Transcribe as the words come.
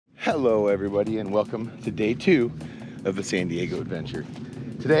Hello everybody and welcome to day 2 of the San Diego adventure.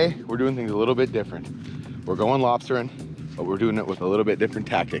 Today we're doing things a little bit different. We're going lobstering, but we're doing it with a little bit different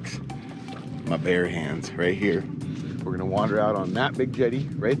tactics. My bare hands right here. We're gonna wander out on that big jetty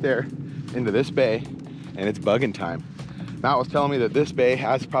right there into this bay, and it's bugging time. Matt was telling me that this bay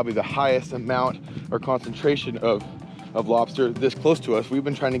has probably the highest amount or concentration of lobster this close to us. We've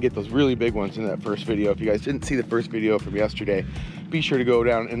been trying to get those really big ones in that first video. If you guys didn't see the first video from yesterday, be sure to go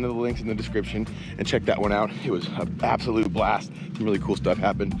down into the links in the description and check that one out. It was an absolute blast. Some really cool stuff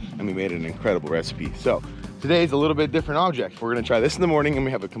happened and we made an incredible recipe. So today's a little bit different object. We're gonna try this in the morning and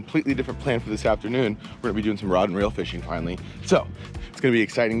we have a completely different plan for this afternoon. We're gonna be doing some rod and reel fishing finally. So it's gonna be an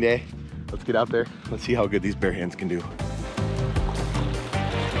exciting day. Let's get out there. Let's see how good these bare hands can do.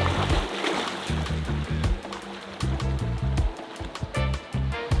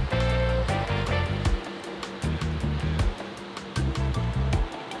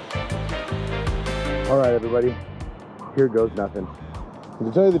 All right, everybody, here goes nothing. And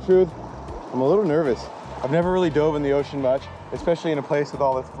to tell you the truth, I'm a little nervous. I've never really dove in the ocean much, especially in a place with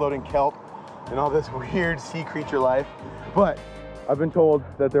all this floating kelp and all this weird sea creature life. But I've been told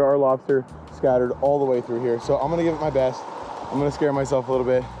that there are lobster scattered all the way through here. So I'm gonna give it my best. I'm gonna scare myself a little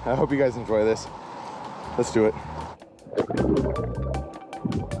bit. I hope you guys enjoy this. Let's do it.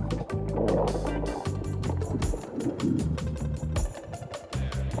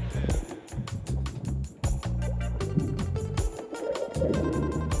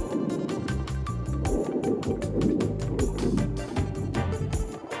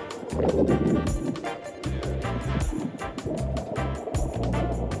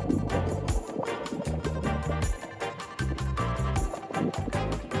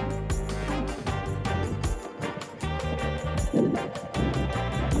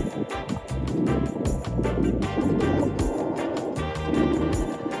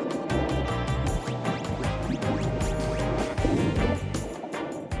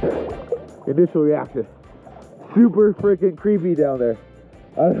 Initial reaction, super freaking creepy down there.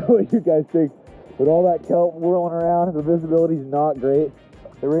 I don't know what you guys think, but all that kelp whirling around, the visibility's not great.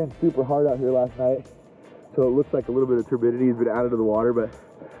 It rained super hard out here last night, so it looks like a little bit of turbidity has been added to the water, but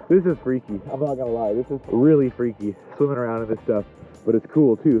this is freaky. I'm not gonna lie, this is really freaky, swimming around in this stuff, but it's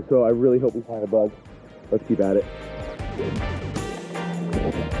cool too, so I really hope we find a bug. Let's keep at it.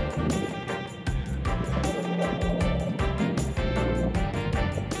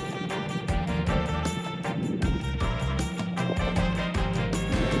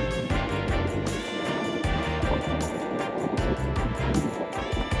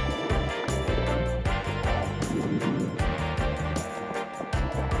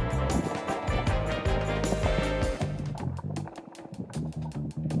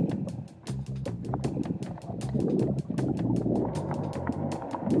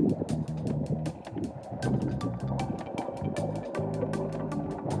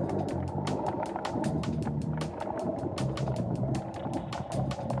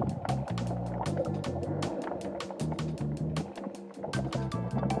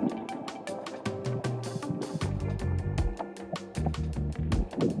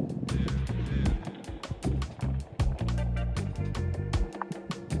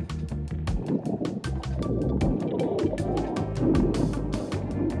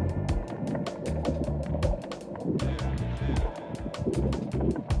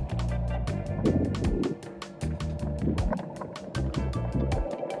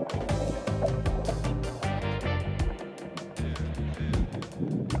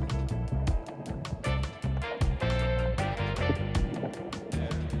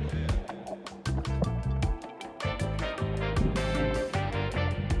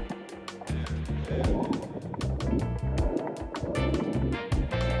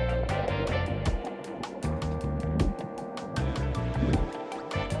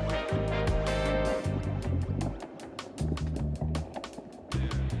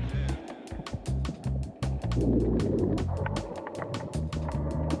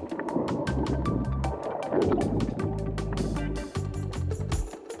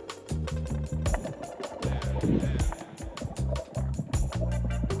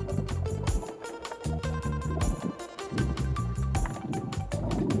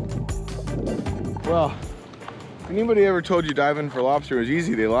 Well, if anybody ever told you diving for lobster was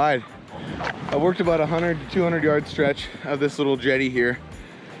easy, they lied. I worked about 100 to 200 yard stretch of this little jetty here.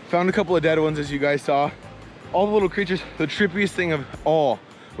 Found a couple of dead ones, as you guys saw. All the little creatures. The trippiest thing of all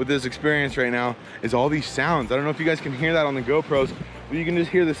with this experience right now is all these sounds. I don't know if you guys can hear that on the GoPros, but you can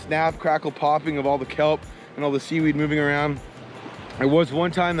just hear the snap, crackle, popping of all the kelp and all the seaweed moving around. It was one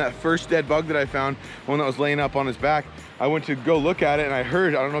time that first dead bug that I found, one that was laying up on his back, I went to go look at it and I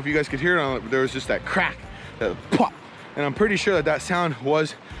heard, I don't know if you guys could hear it, but there was just that crack, that pop. And I'm pretty sure that that sound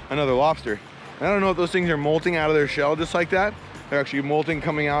was another lobster. And I don't know if those things are molting out of their shell just like that. They're actually molting,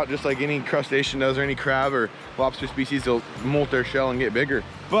 coming out just like any crustacean does, or any crab or lobster species. They'll molt their shell and get bigger.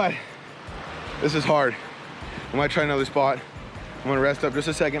 But this is hard. I might try another spot. I'm gonna rest up just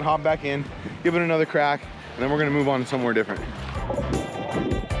a second, hop back in, give it another crack, and then we're gonna move on to somewhere different.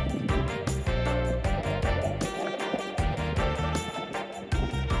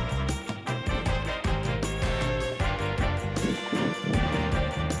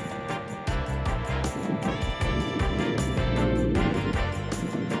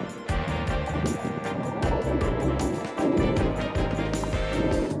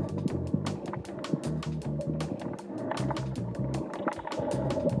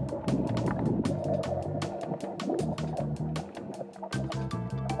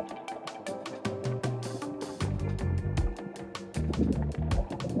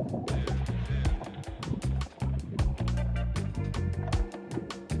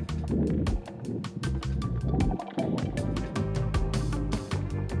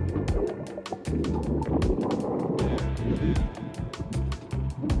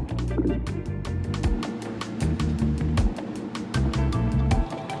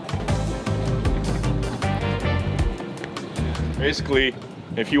 Basically,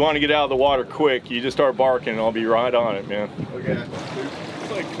 if you want to get out of the water quick, you just start barking and I'll be right on it, man. Okay.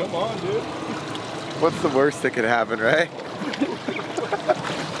 It's like, come on, dude. What's the worst that could happen, right?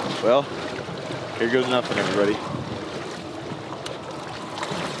 Well, here goes nothing, everybody.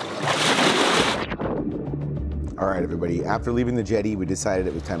 All right, everybody, after leaving the jetty, we decided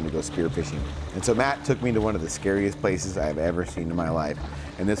it was time to go spear fishing. And so Matt took me to one of the scariest places I've ever seen in my life.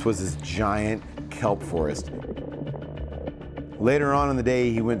 And this was this giant kelp forest. Later on in the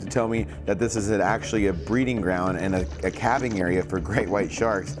day, he went to tell me that this is actually a breeding ground and a calving area for great white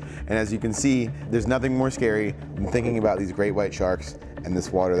sharks. And as you can see, there's nothing more scary than thinking about these great white sharks and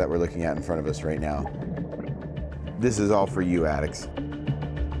this water that we're looking at in front of us right now. This is all for you, addicts.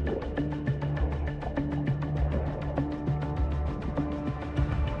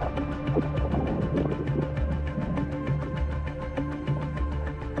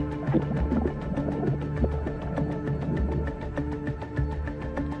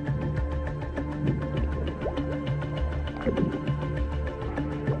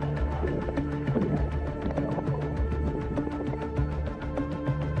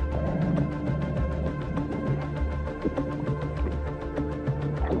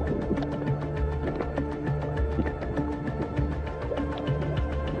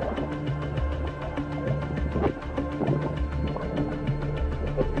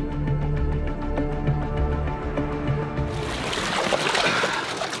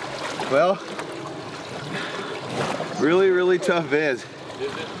 Well, really tough viz.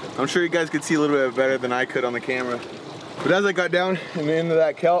 I'm sure you guys could see a little bit better than I could on the camera. But as I got down and into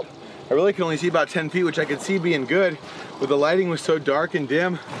that kelp, I really could only see about 10 feet, which I could see being good, but the lighting was so dark and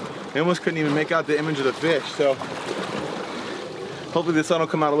dim, I almost couldn't even make out the image of the fish. So hopefully the sun will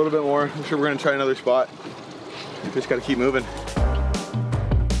come out a little bit more. I'm sure we're gonna try another spot. Just gotta keep moving.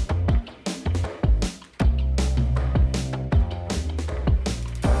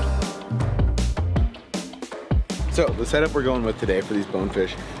 So the setup we're going with today for these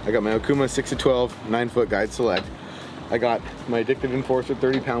bonefish, I got my Okuma 6-12 9-foot guide select. I got my Addictive Enforcer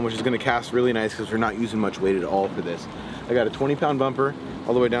 30-pound, which is going to cast really nice because we're not using much weight at all for this. I got a 20-pound bumper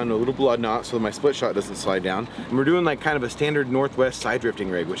all the way down to a little blood knot so that my split shot doesn't slide down. And we're doing like kind of a standard northwest side drifting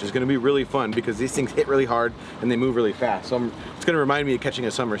rig, which is going to be really fun because these things hit really hard and they move really fast. So it's going to remind me of catching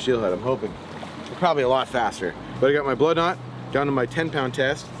a summer steelhead, I'm hoping. But probably a lot faster. But I got my blood knot down to my 10-pound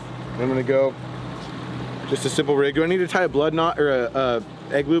test. And I'm going to go just a simple rig. Do I need to tie a blood knot or a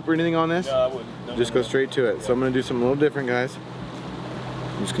egg loop or anything on this? No, I wouldn't. No, just go straight to it. So I'm gonna do something a little different, guys.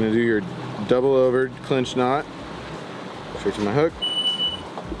 I'm just gonna do your double over clinch knot. Straight to my hook.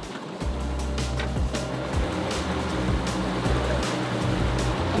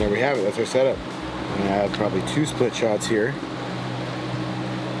 And there we have it, that's our setup. I'm gonna add probably 2 split shots here.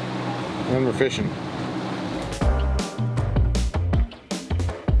 And then we're fishing.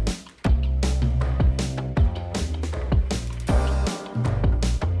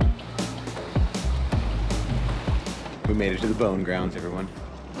 We made it to the bone grounds, everyone.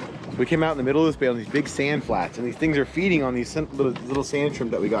 So we came out in the middle of this bay on these big sand flats, and these things are feeding on these little sand shrimp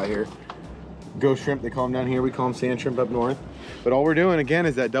that we got here. Ghost shrimp, they call them down here. We call them sand shrimp up north. But all we're doing, again,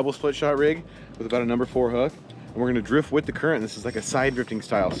 is that double split shot rig with about a number 4 hook. And we're gonna drift with the current. This is like a side drifting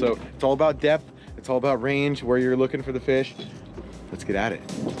style. So it's all about depth. It's all about range, where you're looking for the fish. Let's get at it.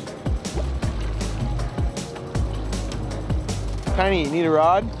 Tiny, you need a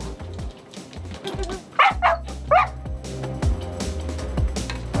rod?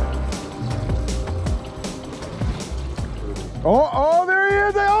 Oh, there he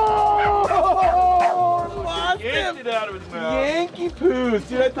is! Oh! Lost him! It out of his mouth. Yankee poos,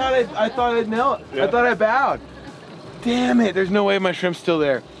 dude! I thought I'd knelt. Yeah. I thought I bowed. Damn it! There's no way my shrimp's still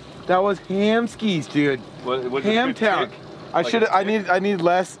there. That was ham skis, dude. What Ham town. I need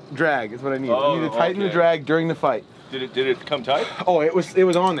less drag. Is what I need. I need to tighten the drag during the fight. Did it come tight? Oh, it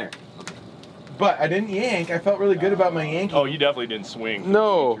was on there. But I didn't yank. I felt really good about my yanking. Oh, you definitely didn't swing.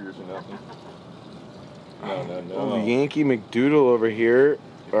 No. No. Oh, Yankee McDoodle over here.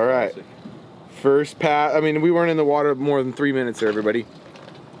 All right. First pass. I mean, we weren't in the water more than 3 minutes there, everybody.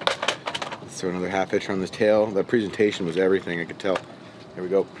 Let's throw another half hitcher on this tail. That presentation was everything, I could tell. Here we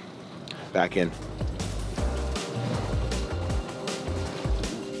go. Back in.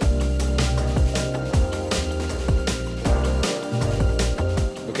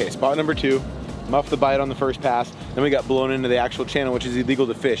 Okay, spot number 2. Muffed the bite on the first pass. Then we got blown into the actual channel, which is illegal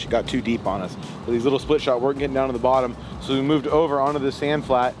to fish. It got too deep on us. So these little split shot weren't getting down to the bottom. So we moved over onto the sand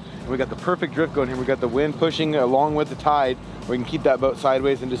flat, and we got the perfect drift going here. We got the wind pushing along with the tide. We can keep that boat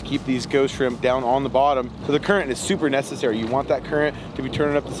sideways and just keep these ghost shrimp down on the bottom. So the current is super necessary. You want that current to be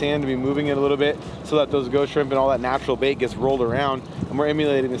turning up the sand, to be moving it a little bit, so that those ghost shrimp and all that natural bait gets rolled around. And we're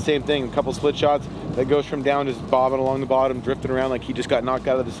emulating the same thing. A couple split shots, that ghost shrimp down, just bobbing along the bottom, drifting around like he just got knocked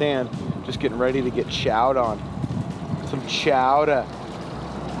out of the sand, just getting ready to get chowed on. Some chowder.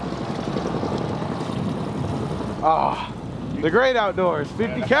 Ah, the great outdoors.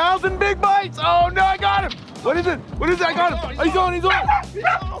 50 cows and big bites. Oh no, I got him. What is it? What is it? I got him. Oh, he's on. He's on.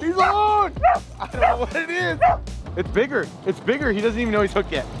 He's on. I don't know what it is. It's bigger. It's bigger. He doesn't even know he's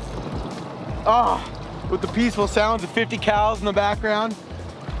hooked yet. Ah, with the peaceful sounds of 50 cows in the background.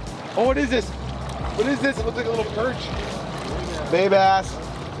 Oh, what is this? What is this? It looks like a little perch. Bay bass.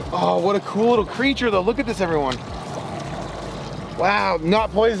 Oh, what a cool little creature though. Look at this, everyone. Wow,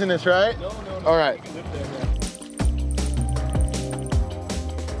 not poisonous, right? No. All right.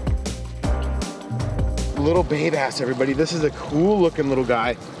 Little bay bass, everybody. This is a cool looking little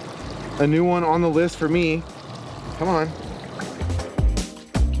guy. A new one on the list for me. Come on.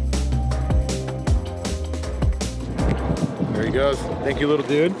 There he goes. Thank you, little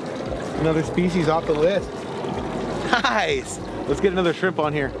dude. Another species off the list. Nice. Let's get another shrimp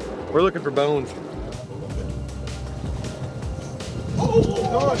on here. We're looking for bones.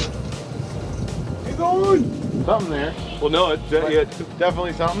 Oh, he's on. Something there. Well, no, it's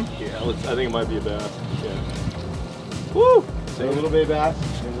Definitely something. Yeah, I think it might be a bass. Yeah. Woo! Same little bay bass.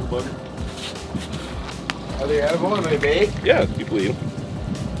 Same little bugger. Are they edible? Are they bait? Yeah, people eat them.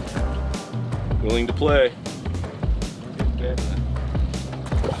 Willing to play.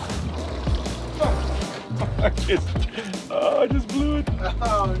 I just blew it.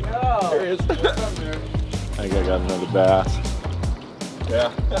 Oh no! There it is. What's up there? I think I got another bass.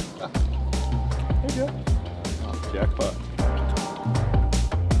 Yeah. There you go. Oh, jackpot.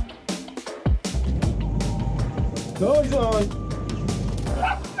 No, he's on.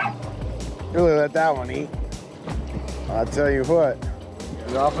 Really let that one eat. I'll tell you what.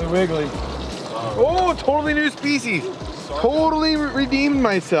 It's awfully wiggly. Oh, totally new species. Totally redeemed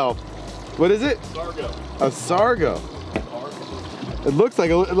myself. What is it? Sargo. A sargo. It looks like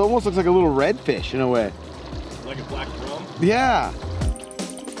it almost looks like a little redfish in a way. Like a black drum? Yeah.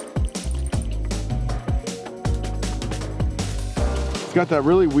 It's got that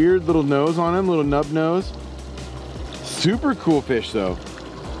really weird little nose on him, little nub nose. Super cool fish though.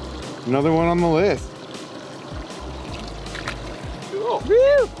 Another one on the list. Cool.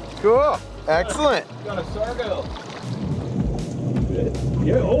 Woo! Cool. Excellent. Got a sargo.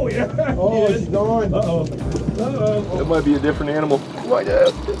 Yeah, oh yeah. Oh, it's gone. Uh-oh. Uh-oh. That might be a different animal. What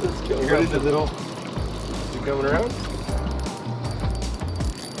is the little? Is he coming around?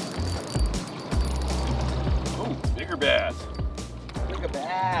 Oh, bigger bass. Look at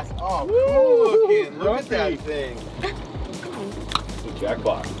bass. Oh, cool looking. Look at that thing. The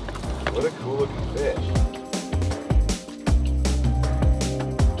jackpot. What a cool looking fish.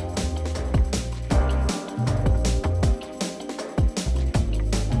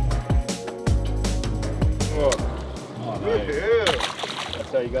 Oh, nice.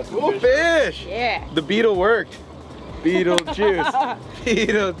 That's how you got some Cool fish. Yeah. The beetle worked. Beetle juice.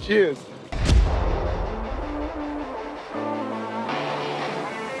 Beetle juice.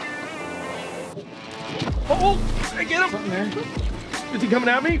 Oh, I get him. Something there. Is he coming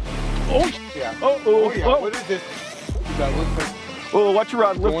at me? Oh, Yeah. oh, Yeah. oh. What is this? You got Oh, watch your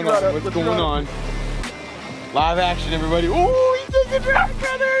rod. Lift your rod up. What's lift your going rod on? up. Live action, everybody. Oh, he just Good job,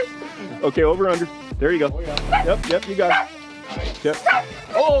 brother. Okay, over under. There you go. Oh, yeah. Yep, you got it. Nice. Yep.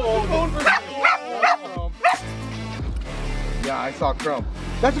 Oh, going for oh. Yeah, I saw crumb.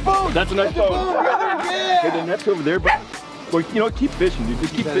 That's a bone. That's a nice bone. Brother. Yeah. Okay, the net's over there, but well, you know what? Keep fishing, dude.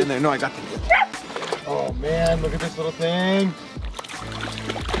 Just keep That fishing. in there. No, I got the. Oh man, look at this little thing.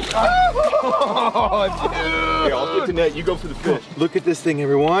 Oh, dude. Okay, I'll get the net. You go for the fish. Look at this thing,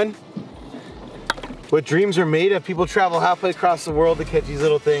 everyone. What dreams are made of. People travel halfway across the world to catch these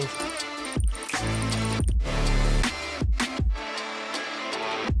little things.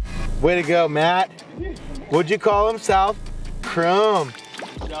 Way to go, Matt. What'd you call him? South Crumb.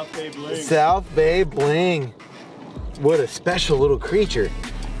 South Bay Bling. South Bay Bling. What a special little creature.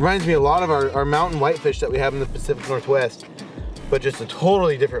 Reminds me a lot of our mountain whitefish that we have in the Pacific Northwest, but just a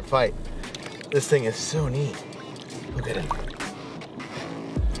totally different fight. This thing is so neat. Look at him.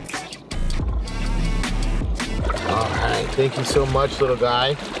 All right, thank you so much, little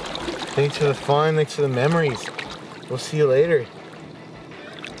guy. Thanks for the fun, thanks for the memories. We'll see you later.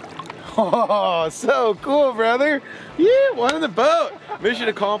 Oh, so cool, brother. Yeah, one in the boat. Mission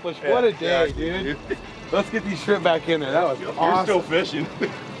accomplished. What a day, dude. Let's get these shrimp back in there. That was awesome. You're still fishing.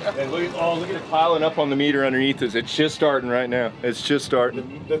 And look at it piling up on the meter underneath us. It's just starting right now. It's just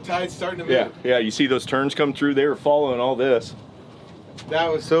starting. The tide's starting to move. Yeah, you see those turns come through? They were following all this.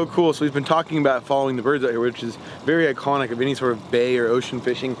 That was so cool. So we've been talking about following the birds out here, which is very iconic of any sort of bay or ocean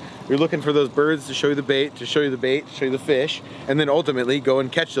fishing. You're looking for those birds to show you the bait, to show you the fish, and then ultimately go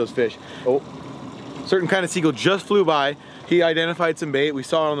and catch those fish. Oh, certain kind of seagull just flew by. He identified some bait. We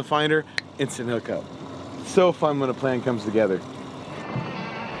saw it on the finder. Instant hookup. So fun when a plan comes together.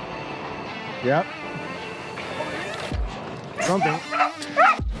 Yep. Something.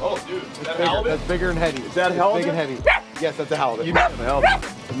 Oh, dude. Is that Bigger. halibut? That's bigger and heavy. Is that It's halibut? big and heavy. Yes, that's a halibut. You might have a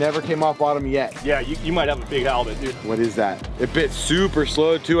halibut. Never came off bottom yet. Yeah, you might have a big halibut, dude. What is that? It bit super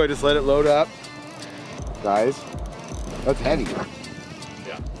slow too. I just let it load up. Guys, that's heavy.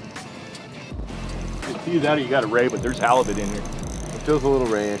 Yeah. It's either that or you got a ray, but there's halibut in here. It feels a little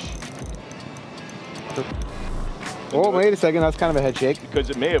rayish. Oh, wait a second. That's kind of a head shake.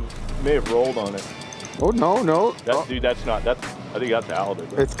 Because it may have rolled on it. Oh, no. Dude, that's not. I think that's a halibut.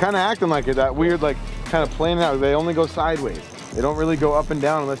 Bro. It's kind of acting like it. That weird, like, kind of playing it out. They only go sideways. They don't really go up and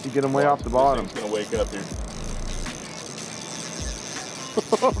down unless you get them way off the bottom. It's gonna wake up here.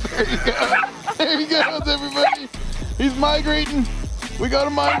 Oh, there he goes. There he goes, everybody. He's migrating. We got a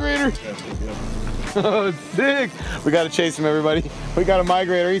migrator. Oh, sick. We got to chase him, everybody. We got a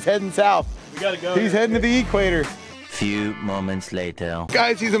migrator. He's heading south. We gotta go. He's heading to the equator. Few moments later.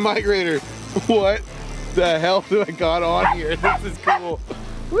 Guys, he's a migrator. What the hell do I got on here? This is cool.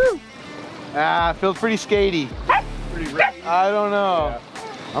 Woo. Feels pretty skatey. Pretty ready. I don't know.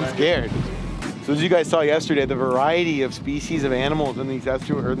 Yeah. I'm scared. So as you guys saw yesterday, the variety of species of animals in these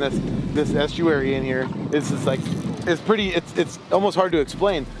estuary, this estuary in here is just like, it's almost hard to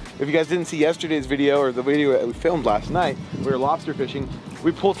explain. If you guys didn't see yesterday's video or the video that we filmed last night, we were lobster fishing.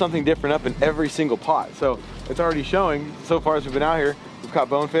 We pulled something different up in every single pot. So it's already showing so far as we've been out here. We've caught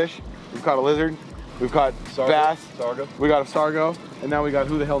bonefish, we've caught a lizard, we've caught bass, Sargo. we got a sargo, and now we got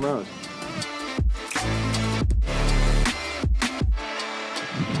who the hell knows.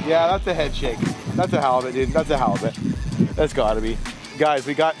 Yeah, that's a head shake. That's a halibut, dude. That's a halibut. That's gotta be. Guys,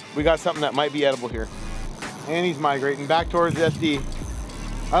 we got something that might be edible here. And he's migrating back towards SD.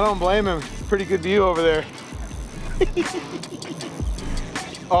 I don't blame him. Pretty good view over there.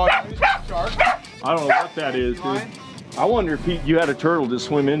 Oh, shark. I don't know what that is, dude. I wonder if you had a turtle just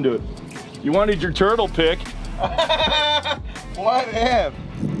swim into it. You wanted your turtle pick. What if?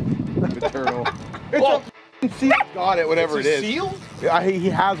 The turtle. It's a seal. Got it, whatever it is. Seal? Yeah, he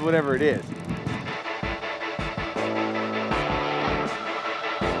has whatever it is.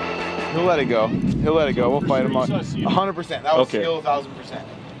 He'll let it go. He'll let it go. We'll fight him on 100%. That was Okay. seal 1000%.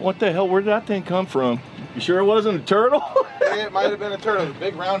 What the hell? Where did that thing come from? You sure it wasn't a turtle? It might have been a turtle, a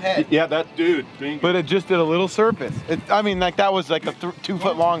big round head. Yeah, that dude. But it just did a little surface. I mean, like that was like a 2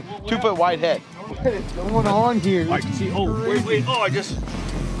 foot long, 2 foot wide head. What is going on here? I can see. Oh, wait. Oh, is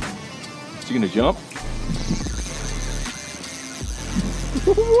he gonna jump?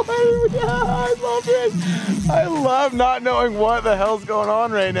 I love it. I love not knowing what the hell's going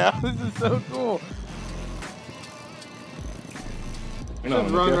on right now. This is so cool.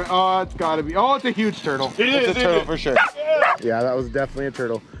 Oh, it's gotta be. Oh, it's a huge turtle. It's a turtle for sure. Yeah, that was definitely a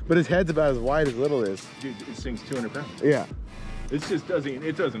turtle. But his head's about as wide as little is. Dude, this thing's 200 pounds. Yeah. It just doesn't.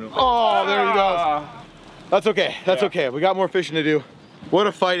 It doesn't. Oh, there he goes. That's okay. That's okay. We got more fishing to do. What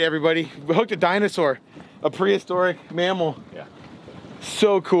a fight, everybody. We hooked a dinosaur, a prehistoric mammal. Yeah.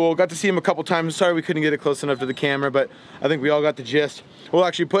 So cool. Got to see him a couple times. Sorry we couldn't get it close enough to the camera, but I think we all got the gist. We'll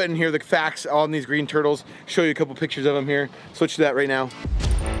actually put in here the facts on these green turtles, show you a couple pictures of them here. Switch to that right now.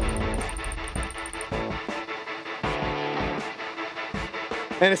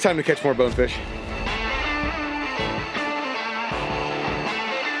 And it's time to catch more bonefish.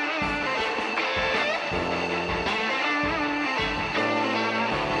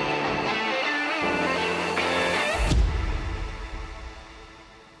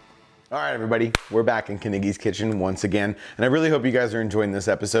 All right, everybody, we're back in Gniggy's kitchen once again, and I really hope you guys are enjoying this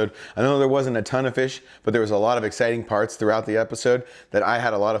episode. I know there wasn't a ton of fish, but there was a lot of exciting parts throughout the episode that I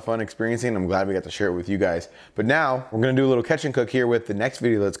had a lot of fun experiencing. I'm glad we got to share it with you guys. But now we're gonna do a little catch and cook here with the next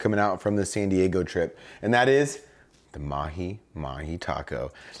video that's coming out from the San Diego trip, and that is the mahi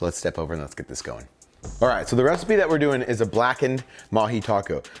taco. So let's step over and let's get this going. All right, so the recipe that we're doing is a blackened mahi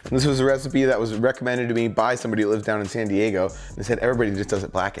taco. And this was a recipe that was recommended to me by somebody who lives down in San Diego. They said everybody just does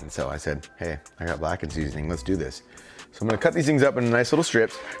it blackened. So I said, hey, I got blackened seasoning, let's do this. So I'm gonna cut these things up in nice little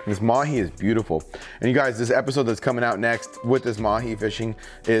strips. And this mahi is beautiful. And you guys, this episode that's coming out next with this mahi fishing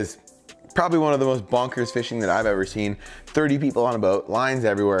is probably one of the most bonkers fishing that I've ever seen. 30 people on a boat, lines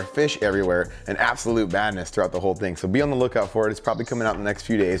everywhere, fish everywhere, and absolute badness throughout the whole thing. So be on the lookout for it. It's probably coming out in the next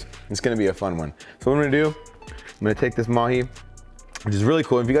few days. It's gonna be a fun one. So what I'm gonna do, I'm gonna take this mahi, which is really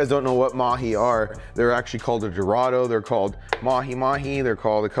cool. If you guys don't know what mahi are, they're actually called a dorado, they're called mahi, they're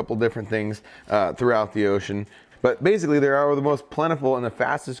called a couple different things throughout the ocean. But basically, they are the most plentiful and the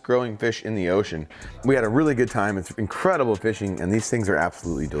fastest growing fish in the ocean. We had a really good time. It's incredible fishing, and these things are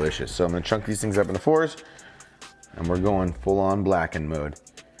absolutely delicious. So I'm gonna chunk these things up into fours, and we're going full on blackened mode.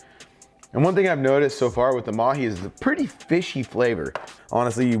 And one thing I've noticed so far with the mahi is the pretty fishy flavor.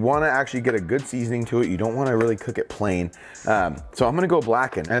 Honestly, you wanna actually get a good seasoning to it. You don't wanna really cook it plain. So I'm gonna go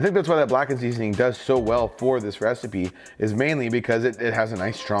blackened. And I think that's why that blackened seasoning does so well for this recipe, is mainly because it has a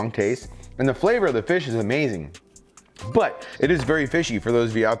nice strong taste. And the flavor of the fish is amazing. But it is very fishy for those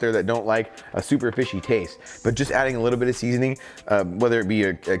of you out there that don't like a super fishy taste. But just adding a little bit of seasoning, whether it be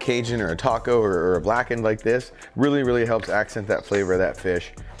a Cajun or a taco or a blackened like this, really helps accent that flavor of that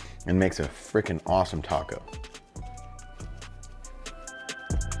fish and makes a freaking awesome taco.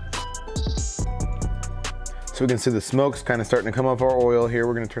 So we can see the smoke's kind of starting to come off our oil here.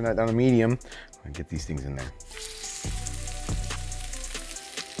 We're gonna turn that down to medium and get these things in there.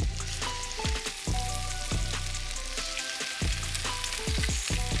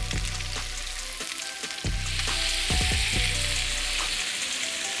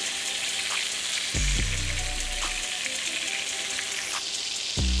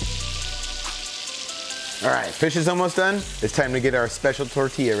 All right, fish is almost done. It's time to get our special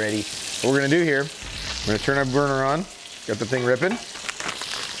tortilla ready. What we're gonna do here, we're gonna turn our burner on, got the thing ripping.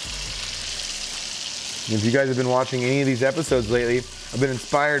 If you guys have been watching any of these episodes lately, I've been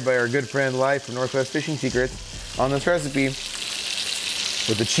inspired by our good friend Life from Northwest Fishing Secrets on this recipe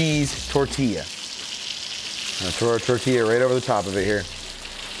with the cheese tortilla. I'm gonna throw our tortilla right over the top of it here.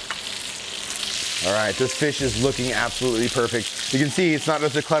 All right, this fish is looking absolutely perfect. You can see it's not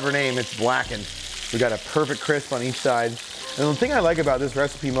just a clever name, it's blackened. We got a perfect crisp on each side. And the thing I like about this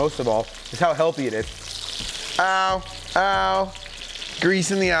recipe most of all is how healthy it is. Ow, ow, grease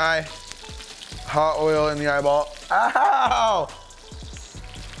in the eye, hot oil in the eyeball. Ow!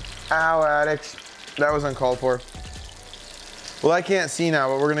 Ow, addicts. That was uncalled for. Well, I can't see now,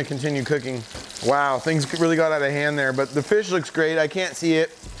 but we're gonna continue cooking. Wow, things really got out of hand there, but the fish looks great. I can't see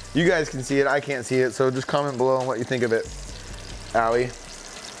it. You guys can see it, I can't see it, so just comment below on what you think of it. Owie.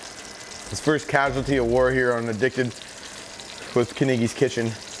 His first casualty of war here on Addicted with Gniggy's kitchen.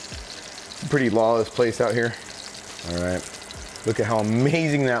 It's a pretty lawless place out here. All right, look at how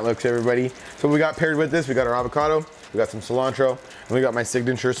amazing that looks, everybody. So we got paired with this, we got our avocado, we got some cilantro, and we got my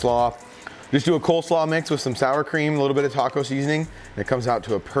signature slaw. Just do a coleslaw mix with some sour cream, a little bit of taco seasoning, and it comes out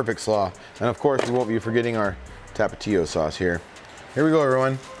to a perfect slaw. And of course, we won't be forgetting our tapatio sauce here. Here we go,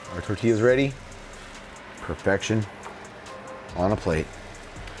 everyone. Our tortilla's ready. Perfection on a plate.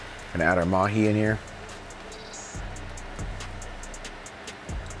 Gonna add our mahi in here.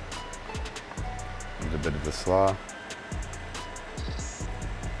 A little bit of the slaw.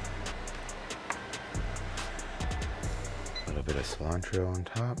 A little bit of cilantro on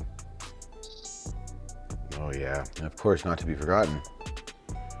top. Oh yeah, and of course not to be forgotten,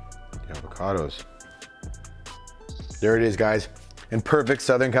 the avocados. There it is, guys. In perfect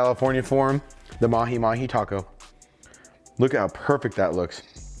Southern California form, the mahi taco. Look how perfect that looks.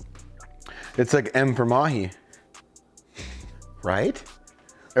 It's like M for mahi, right?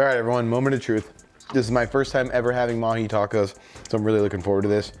 All right, everyone, moment of truth. This is my first time ever having mahi tacos, so I'm really looking forward to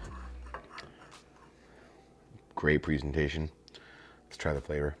this. Great presentation. Let's try the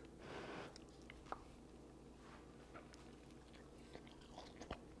flavor.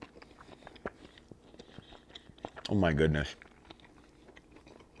 Oh my goodness.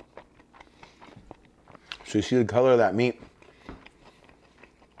 So you see the color of that meat?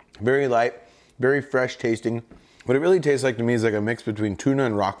 Very light, very fresh tasting. What it really tastes like to me is like a mix between tuna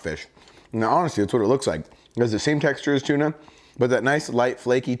and rockfish. Now honestly, that's what it looks like. It has the same texture as tuna, but that nice light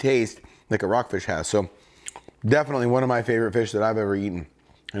flaky taste like a rockfish has. So definitely one of my favorite fish that I've ever eaten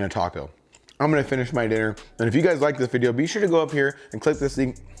in a taco. I'm gonna finish my dinner. And if you guys like this video, be sure to go up here and click this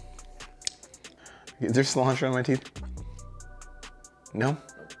link. Is there cilantro on my teeth? No?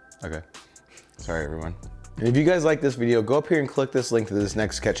 Okay. Sorry, everyone. And if you guys like this video, go up here and click this link to this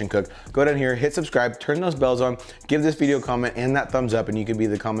next Catch and Cook. Go down here, hit subscribe, turn those bells on, give this video a comment and that thumbs up, and you can be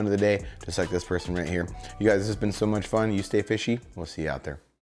the comment of the day, just like this person right here. You guys, this has been so much fun. You stay fishy. We'll see you out there.